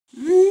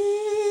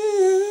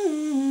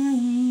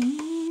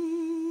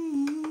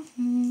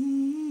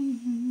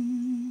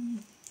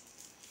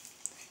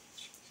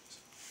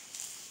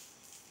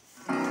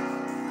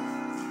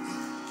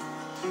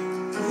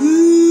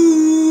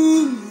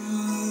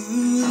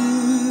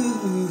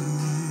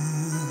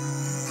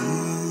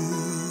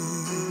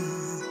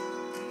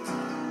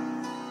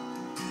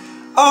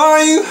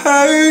you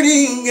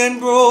hurting and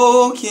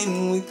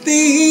broken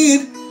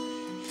within,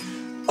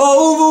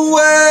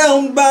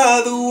 overwhelmed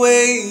by the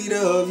weight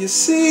of your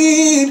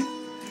sin,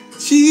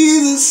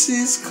 Jesus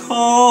is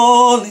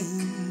calling.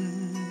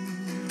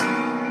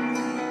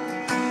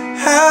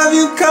 Have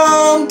you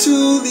come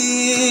to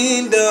the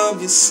end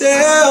of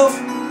yourself?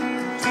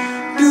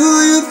 Do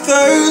you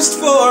thirst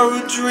for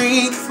a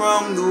drink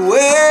from the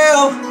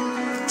well?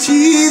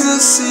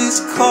 Jesus is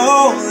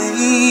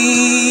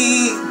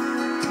calling.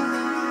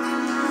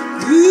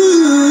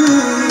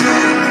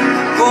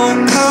 Oh,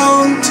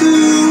 come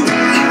to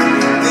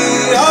the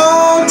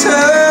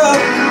altar.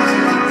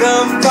 The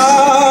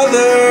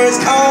Father's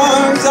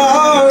arms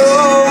are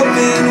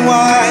open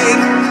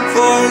wide.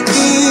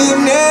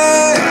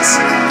 Forgiveness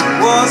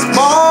was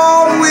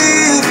bought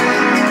with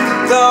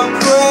the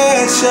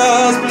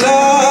precious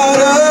blood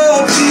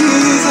of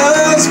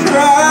Jesus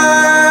Christ.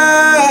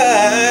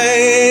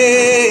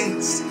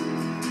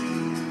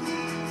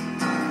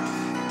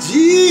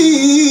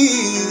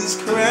 Jesus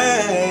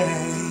Christ.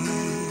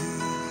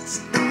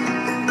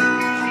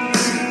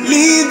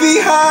 Leave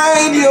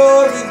behind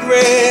your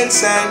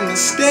regrets and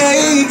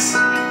mistakes.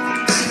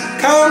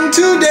 Come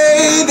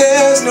today,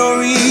 there's no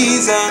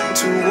reason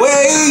to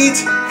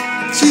wait.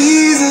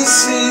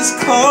 Jesus is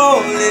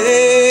calling.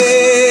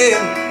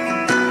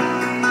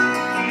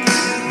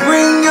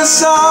 Bring your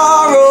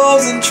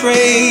sorrows and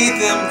trade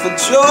them for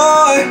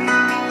joy.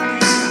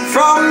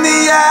 From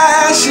the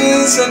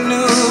ashes a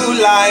new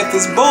life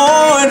is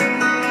born.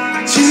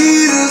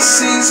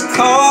 Jesus is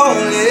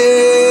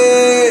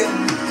calling.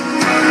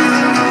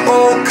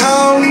 Oh,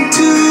 come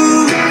to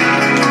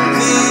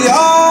the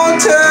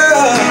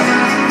altar.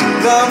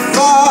 The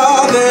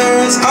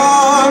Father's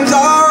arms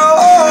are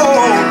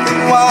open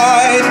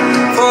wide.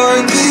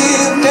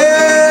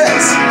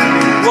 Forgiveness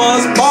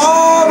was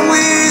bought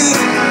with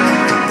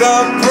the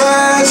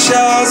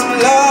precious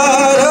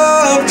blood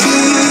of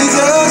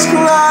Jesus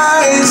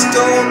Christ.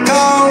 Oh,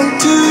 come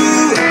to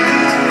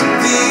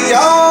the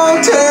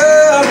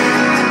altar.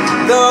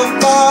 The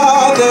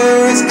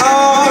Father's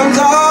arms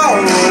are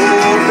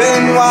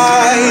open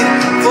wide.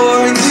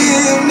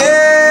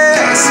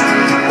 Forgiveness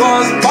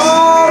was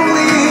bought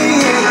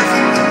with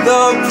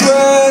the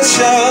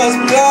precious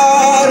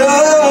blood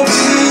of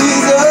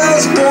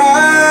Jesus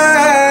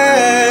Christ.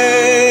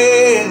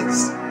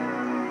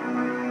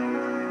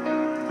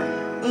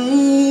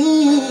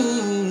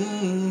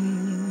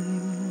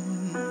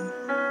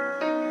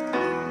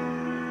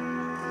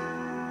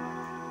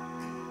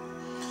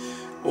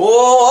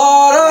 Oh,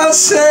 what a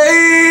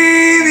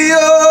Savior!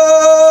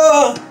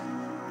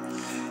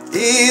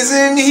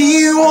 Isn't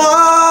He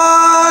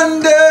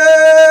wonderful?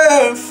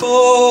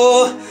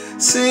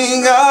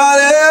 Sing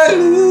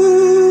hallelujah.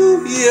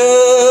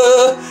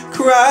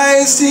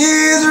 Christ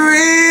is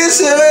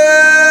risen.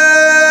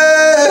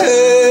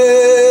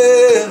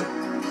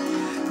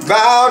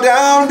 Bow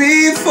down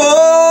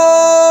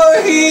before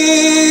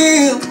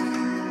Him,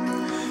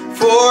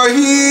 for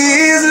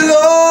He is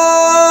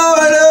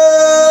Lord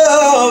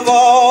of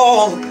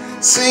all.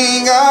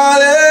 Sing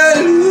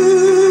hallelujah.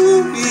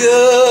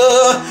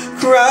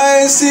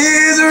 Christ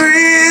is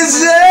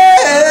risen.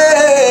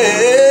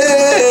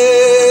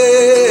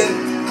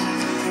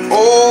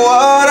 Oh,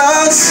 what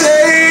a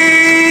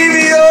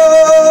Savior!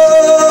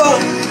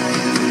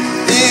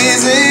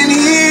 Isn't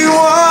He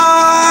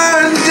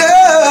wonderful?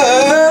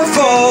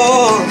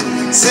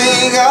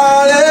 Sing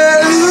hallelujah.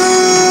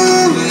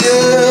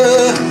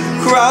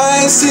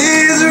 Christ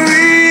is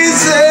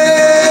risen.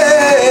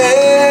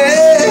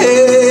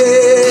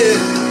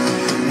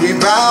 We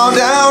bow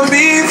down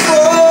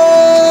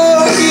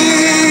before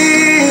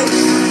Him,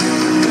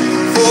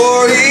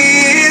 for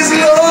He is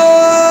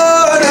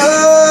Lord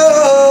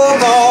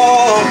of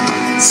all.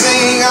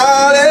 Sing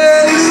hallelujah.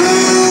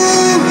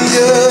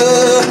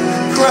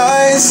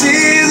 Christ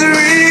is risen.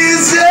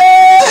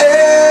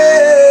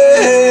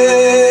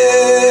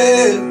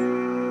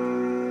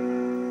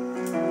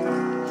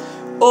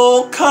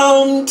 Oh,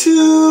 come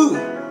to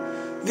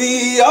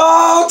the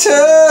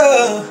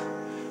altar.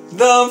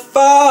 The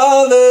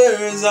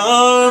Father's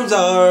arms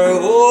are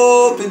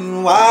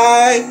open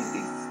wide.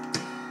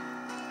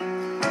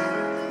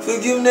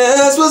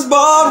 Forgiveness was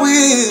bought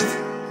with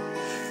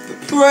the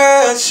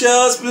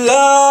precious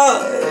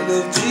blood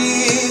of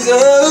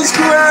Jesus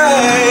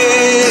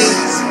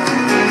Christ.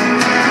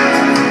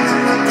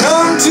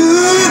 Come to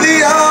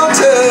the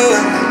altar.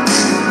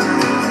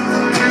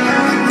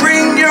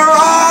 Bring your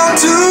all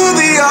to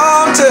the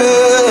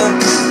altar.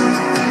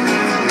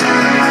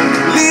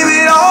 Leave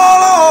it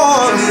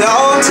all on the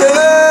altar.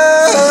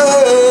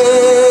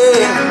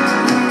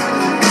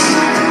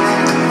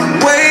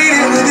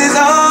 Waiting with His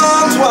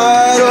arms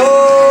wide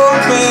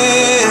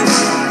open.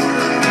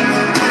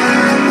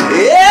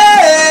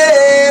 Yeah.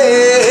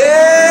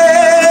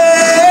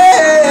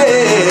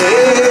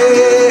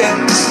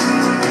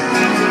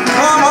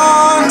 Come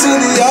on to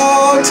the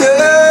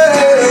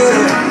altar.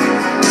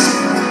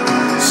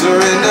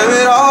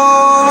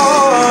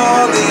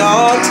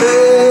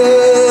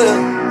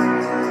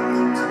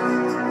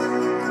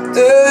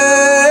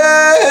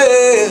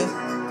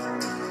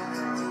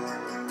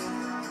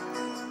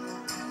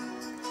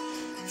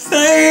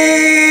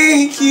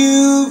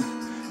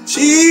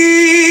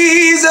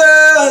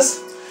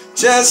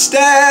 Just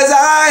as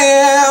I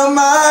am,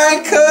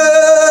 I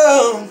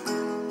come.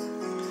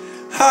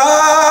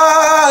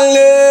 Hallelujah.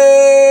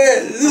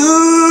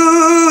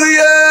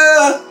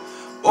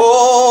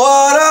 Oh,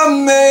 what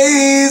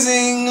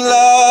amazing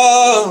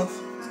love.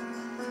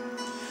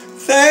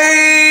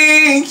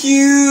 Thank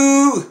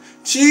you,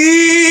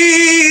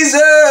 Jesus.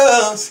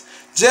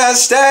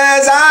 Just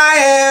as I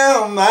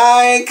am,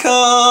 I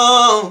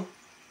come.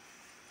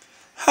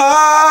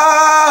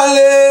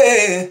 Hallelujah.